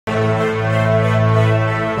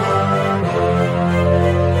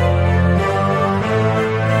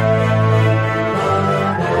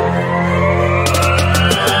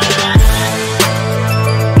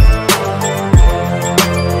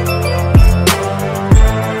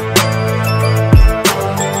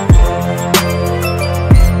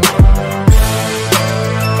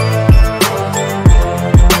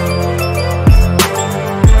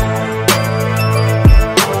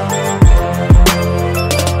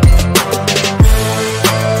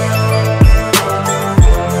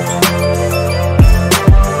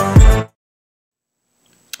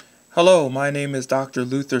Hello, my name is Dr.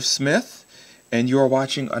 Luther Smith, and you are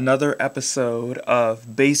watching another episode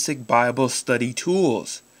of Basic Bible Study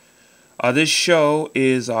Tools. This show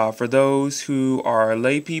is for those who are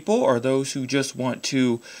lay people or those who just want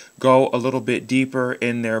to go a little bit deeper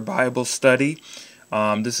in their Bible study.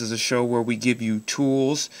 This is a show where we give you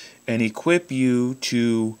tools and equip you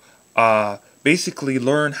to basically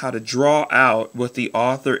learn how to draw out what the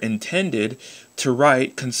author intended to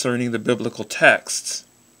write concerning the biblical texts.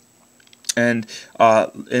 And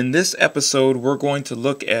in this episode, we're going to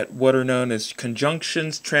look at what are known as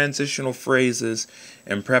conjunctions, transitional phrases,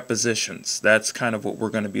 and prepositions. That's kind of what we're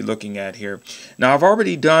going to be looking at here. Now, I've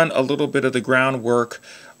already done a little bit of the groundwork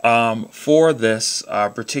for this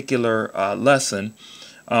particular lesson,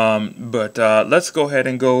 but let's go ahead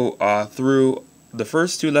and go through the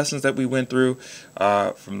first two lessons that we went through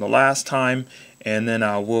from the last time, and then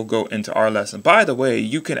we'll go into our lesson. By the way,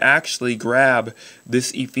 you can actually grab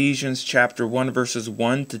this Ephesians chapter 1 verses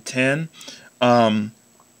 1 to 10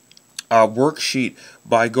 worksheet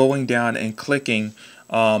by going down and clicking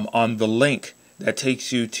on the link that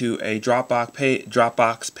takes you to a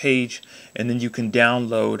Dropbox page, and then you can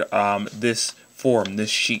download this form, this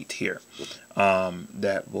sheet here.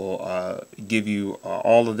 That will give you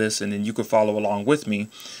all of this, and then you can follow along with me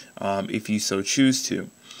if you so choose to.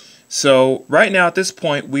 So right now at this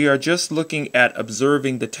point we are just looking at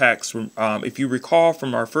observing the text. If you recall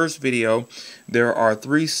from our first video, there are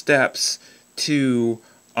 3 steps to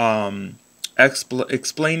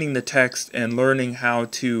explaining the text and learning how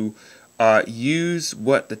to use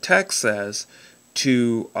what the text says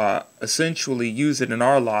to essentially use it in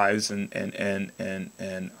our lives and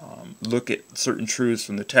look at certain truths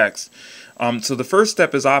from the text. So the first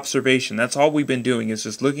step is observation. That's all we've been doing, is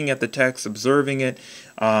just looking at the text, observing it.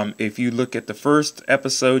 If you look at the first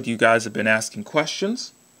episode, you guys have been asking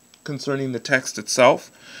questions concerning the text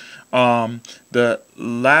itself. The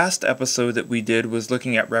last episode that we did was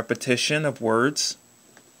looking at repetition of words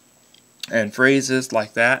and phrases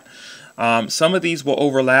like that. Some of these will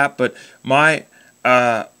overlap, but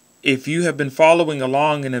if you have been following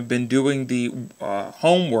along and have been doing the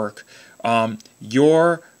homework,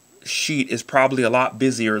 your sheet is probably a lot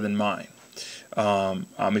busier than mine.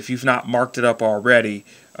 If you've not marked it up already,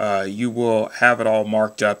 you will have it all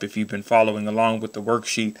marked up. If you've been following along with the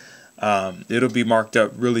worksheet, it'll be marked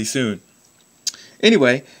up really soon.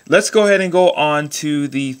 Anyway, let's go ahead and go on to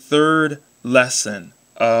the third lesson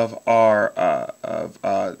of our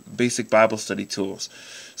basic Bible study tools.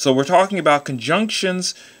 So we're talking about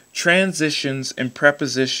conjunctions, transitions, and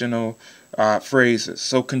prepositional phrases.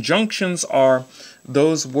 So conjunctions are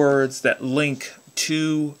those words that link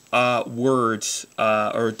two words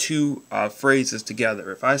or two phrases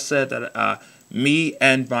together. If I said that me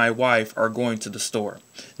and my wife are going to the store,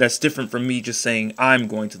 that's different from me just saying I'm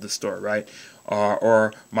going to the store, right?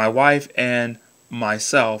 Or my wife and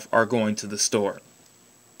myself are going to the store.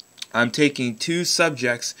 I'm taking two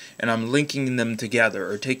subjects and I'm linking them together,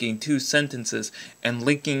 or taking two sentences and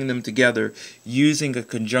linking them together using a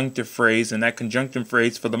conjunctive phrase, and that conjunctive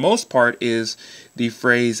phrase for the most part is the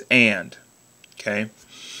phrase and. Okay.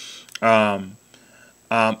 A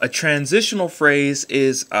transitional phrase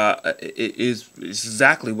is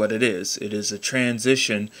exactly what it is. It is a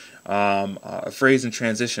transition, a phrase in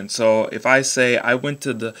transition. So if I say I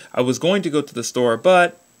was going to go to the store,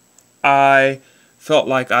 but I felt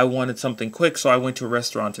like I wanted something quick, so I went to a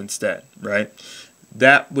restaurant instead, right?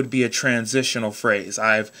 That would be a transitional phrase.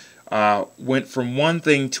 I've went from one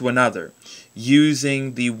thing to another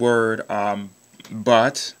using the word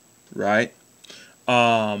but, right?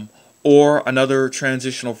 Or another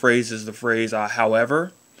transitional phrase is the phrase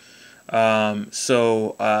however. I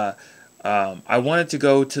wanted to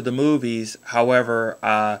go to the movies, however,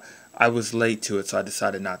 I was late to it, so I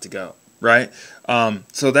decided not to go. Right?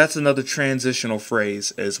 So that's another transitional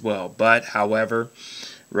phrase as well. But, however,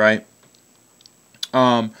 right?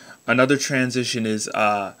 Another transition is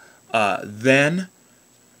then.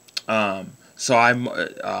 So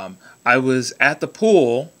I was at the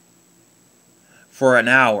pool for an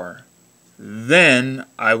hour. Then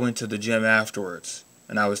I went to the gym afterwards,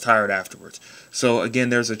 and I was tired afterwards. So again,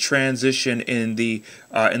 there's a transition in the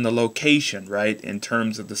location, right, in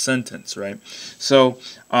terms of the sentence, right? So,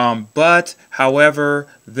 but, however,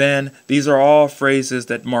 then, these are all phrases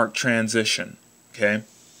that mark transition, okay?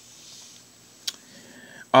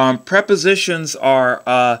 Prepositions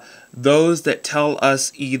are those that tell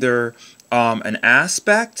us either an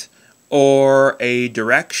aspect or a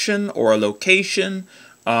direction or a location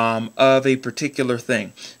of a particular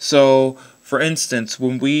thing. So, For instance,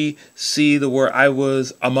 when we see the word I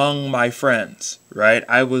was among my friends, right?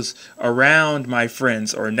 I was around my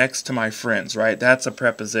friends or next to my friends, right? That's a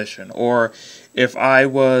preposition. Or if I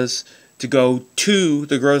was to go to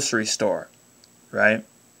the grocery store, right?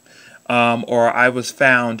 Or I was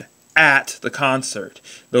found at the concert.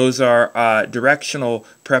 Those are directional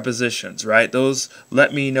prepositions, right? Those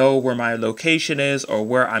let me know where my location is or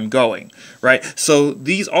where I'm going, right? So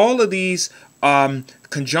all of these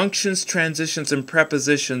conjunctions, transitions, and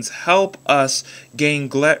prepositions help us gain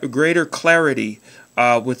greater clarity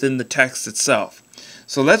within the text itself.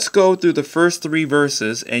 So let's go through the first 3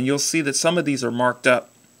 verses, and you'll see that some of these are marked up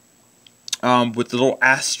with little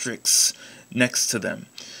asterisks next to them.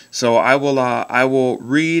 So I will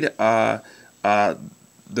read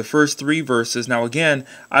the first 3 verses. Now again,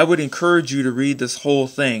 I would encourage you to read this whole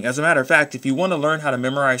thing. As a matter of fact, if you want to learn how to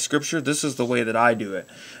memorize Scripture, this is the way that I do it.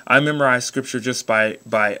 I memorize Scripture just by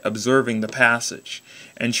observing the passage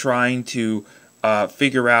and trying to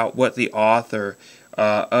figure out what the author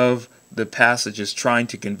of the passage is trying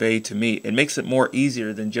to convey to me. It makes it more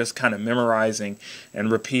easier than just kind of memorizing and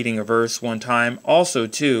repeating a verse one time. Also,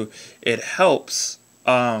 too, it helps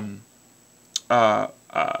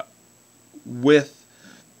with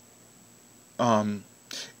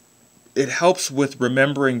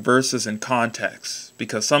remembering verses in context,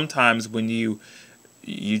 because sometimes when you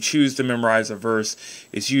choose to memorize a verse,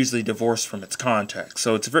 it's usually divorced from its context.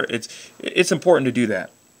 So it's important to do that.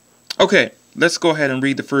 Okay, let's go ahead and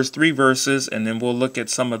read the first 3 verses, and then we'll look at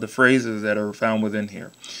some of the phrases that are found within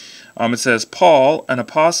here. It says, Paul, an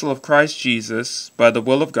apostle of Christ Jesus, by the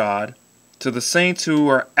will of God, to the saints who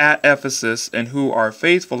are at Ephesus and who are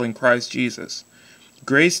faithful in Christ Jesus.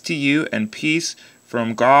 Grace to you and peace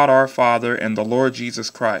from God our Father and the Lord Jesus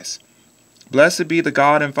Christ. Blessed be the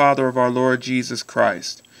God and Father of our Lord Jesus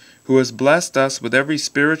Christ, who has blessed us with every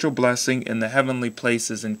spiritual blessing in the heavenly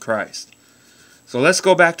places in Christ. So let's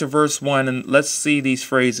go back to verse 1 and let's see these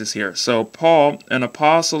phrases here. So Paul, an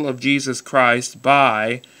apostle of Jesus Christ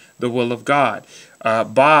by the will of God.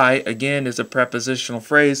 By, again, is a prepositional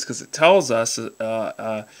phrase because it tells us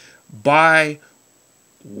by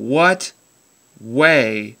what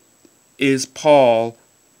way is Paul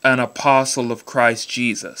an apostle of Christ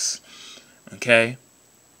Jesus. Okay?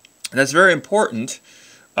 And that's very important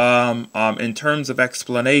in terms of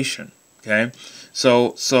explanation. Okay?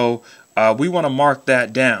 So we want to mark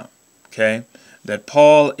that down. Okay? That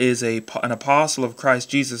Paul is an apostle of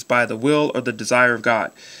Christ Jesus by the will or the desire of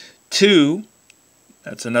God. 2,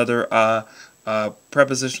 that's another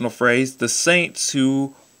prepositional phrase, the saints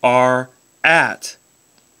who are at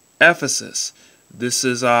Ephesus. This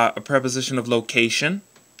is a preposition of location,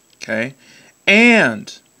 okay,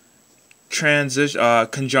 and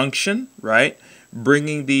conjunction, right?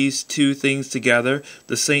 Bringing these 2 things together,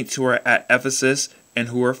 the saints who are at Ephesus and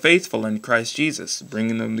who are faithful in Christ Jesus,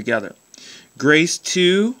 bringing them together. Grace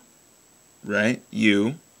to, right,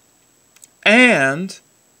 you, and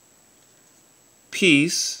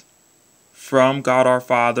peace from God our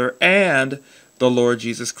Father and the Lord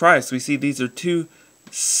Jesus Christ. We see these are 2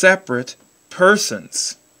 separate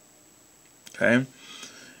persons. Okay?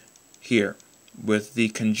 Here, with the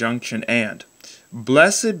conjunction and.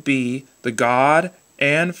 Blessed be the God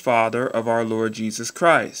and Father of our Lord Jesus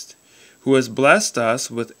Christ, who has blessed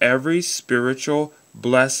us with every spiritual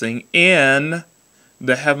blessing in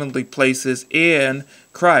the heavenly places in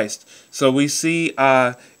Christ. So we see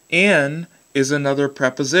in is another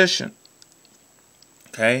preposition.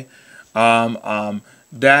 Okay?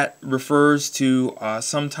 That refers to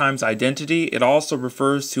sometimes identity. It also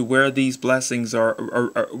refers to where these blessings are,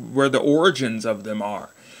 or where the origins of them are.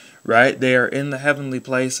 Right? They are in the heavenly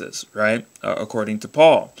places, right? According to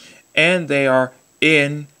Paul. And they are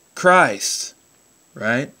in Christ.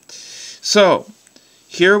 Right? So,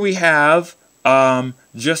 here we have,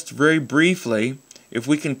 just very briefly, if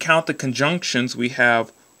we can count the conjunctions, we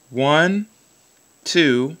have 1,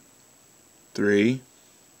 2, 3.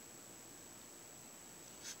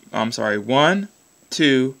 I'm sorry, 1,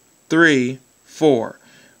 2, 3, 4.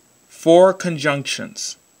 4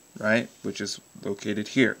 conjunctions, right? Which is located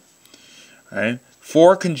here. Right?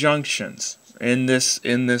 4 conjunctions in these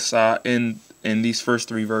first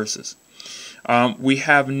 3 verses. We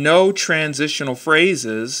have no transitional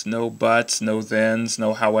phrases, no buts, no thens,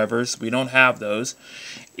 no howevers. We don't have those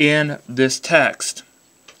in this text.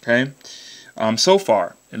 Okay? So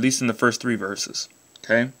far, at least in the first 3 verses.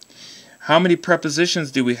 Okay? How many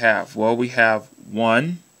prepositions do we have? Well, we have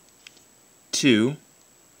 1, 2,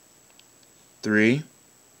 3,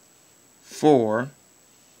 4,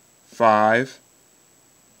 5,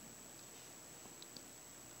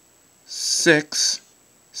 6,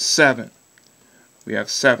 7. We have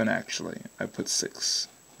 7 actually. I put 6,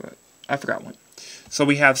 but I forgot one. So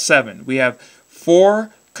we have 7. We have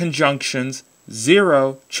 4 conjunctions,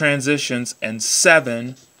 0 transitions, and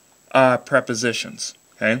 7 prepositions.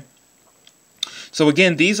 Okay. So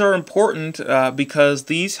again, these are important because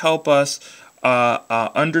these help us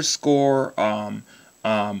underscore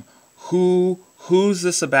who's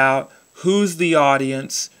this about, who's the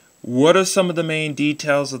audience, what are some of the main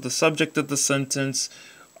details of the subject of the sentence,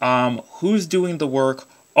 who's doing the work.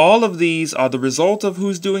 All of these are the result of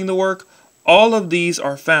who's doing the work. All of these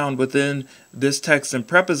are found within this text, and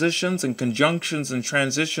prepositions and conjunctions and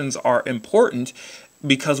transitions are important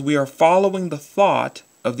because we are following the thought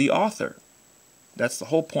of the author. That's the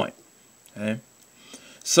whole point. Okay?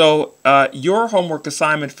 So your homework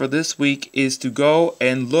assignment for this week is to go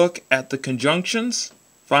and look at the conjunctions,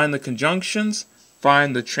 find the conjunctions,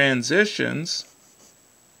 find the transitions,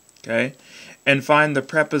 okay, and find the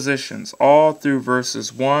prepositions all through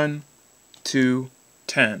verses 1 to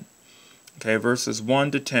 10. Okay, verses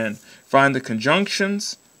 1 to 10. Find the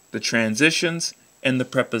conjunctions, the transitions, and the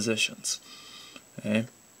prepositions. Okay.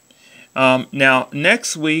 Now,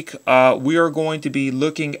 next week, we are going to be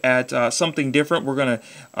looking at something different. We're going to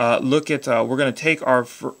we're going to take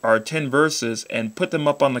our 10 verses and put them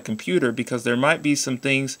up on the computer because there might be some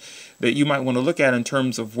things that you might want to look at in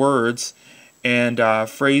terms of words and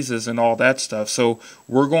phrases and all that stuff. So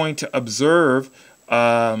we're going to observe.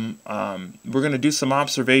 We're going to do some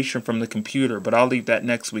observation from the computer, but I'll leave that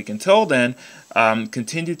next week. Until then,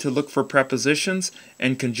 continue to look for prepositions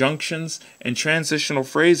and conjunctions and transitional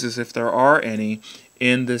phrases, if there are any,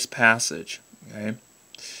 in this passage. Okay.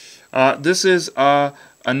 This is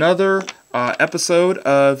another episode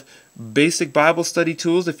of Basic Bible Study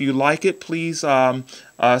Tools. If you like it, please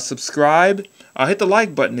subscribe. Hit the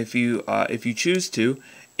like button if you choose to.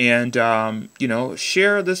 And,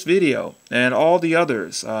 share this video and all the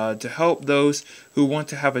others to help those who want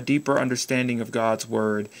to have a deeper understanding of God's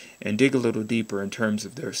Word and dig a little deeper in terms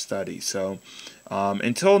of their study. So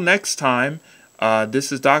until next time,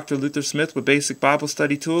 this is Dr. Luther Smith with Basic Bible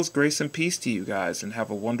Study Tools. Grace and peace to you guys, and have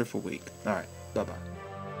a wonderful week. All right. Bye-bye.